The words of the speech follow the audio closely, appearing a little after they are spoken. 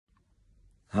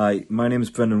Hi, my name is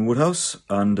Brendan Woodhouse,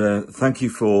 and thank you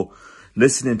for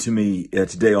listening to me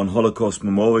today on Holocaust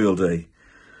Memorial Day.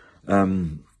 I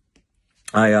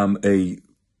am a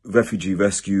refugee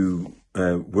rescue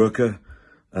worker,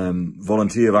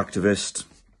 volunteer activist,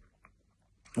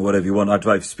 whatever you want. I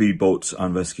drive speedboats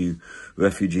and rescue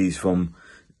refugees from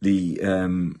the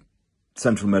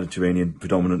central Mediterranean,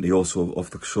 predominantly also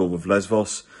off the shore of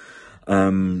Lesbos,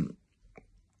 for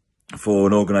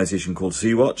an organisation called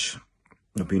Sea-Watch.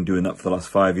 I've been doing that for the last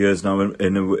 5 years now,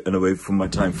 in away from my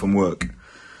time from work.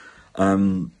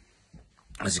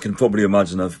 As you can probably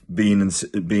imagine, I've been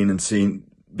to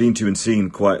and seen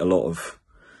quite a lot of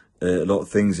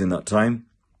things in that time.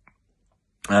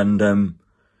 And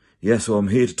yeah, so I'm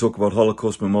here to talk about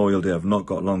Holocaust Memorial Day. I've not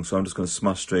got long, so I'm just going to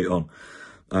smash straight on.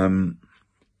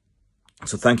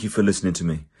 So thank you for listening to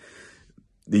me.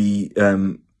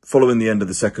 Following the end of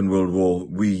the Second World War,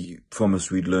 we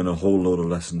promised we'd learn a whole load of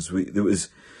lessons. It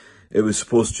was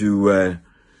supposed to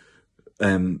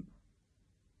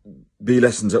be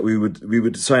lessons that we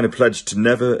would sign a pledge to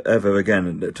never ever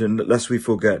again, lest we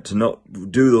forget, to not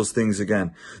do those things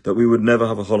again, that we would never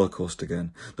have a Holocaust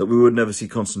again, that we would never see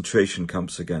concentration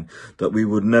camps again, that we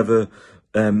would never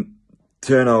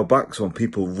turn our backs on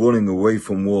people running away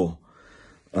from war,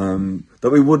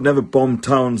 that we would never bomb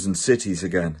towns and cities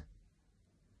again.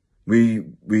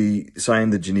 We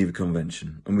signed the Geneva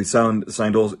Convention, and we signed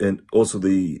also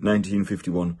the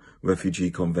 1951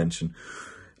 Refugee Convention,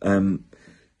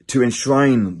 to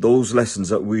enshrine those lessons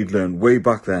that we'd learned way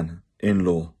back then in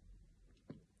law.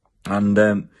 And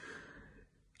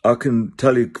I can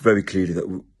tell you very clearly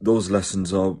that those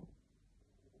lessons are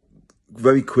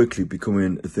very quickly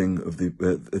becoming a thing of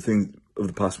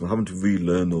the past. We're having to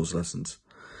relearn those lessons.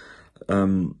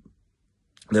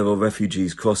 There are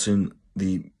refugees crossing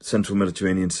the central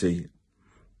Mediterranean Sea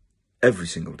every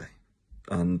single day,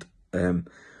 and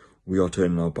we are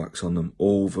turning our backs on them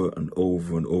over and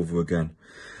over and over again.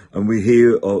 And we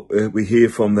hear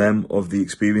from them of the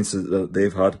experiences that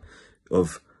they've had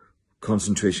of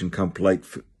concentration camp-like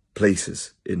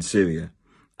places in Syria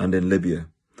and in Libya,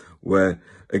 where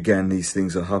again these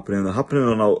things are happening. They're happening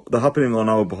on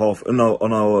our behalf,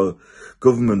 on our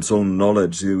government's own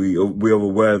knowledge. We are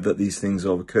aware that these things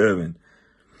are occurring.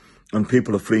 And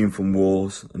people are fleeing from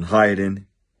wars and hiding.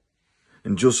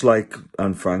 And just like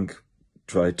Anne Frank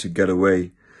tried to get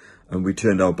away and we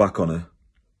turned our back on her,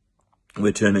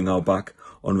 we're turning our back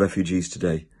on refugees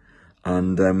today.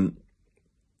 And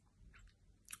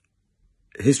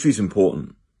history is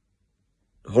important.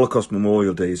 Holocaust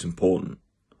Memorial Day is important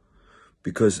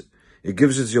because it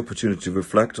gives us the opportunity to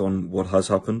reflect on what has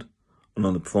happened and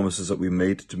on the promises that we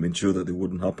made to ensure that they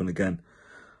wouldn't happen again.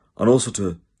 And also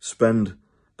to spend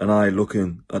an eye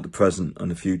looking at the present and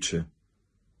the future.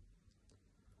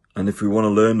 And if we want to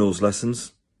learn those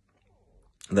lessons,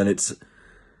 then it's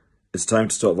time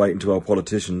to start writing to our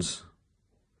politicians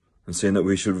and saying that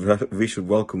we should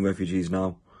welcome refugees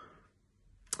now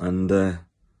and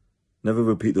never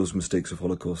repeat those mistakes of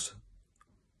Holocaust.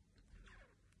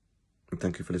 And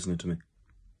thank you for listening to me.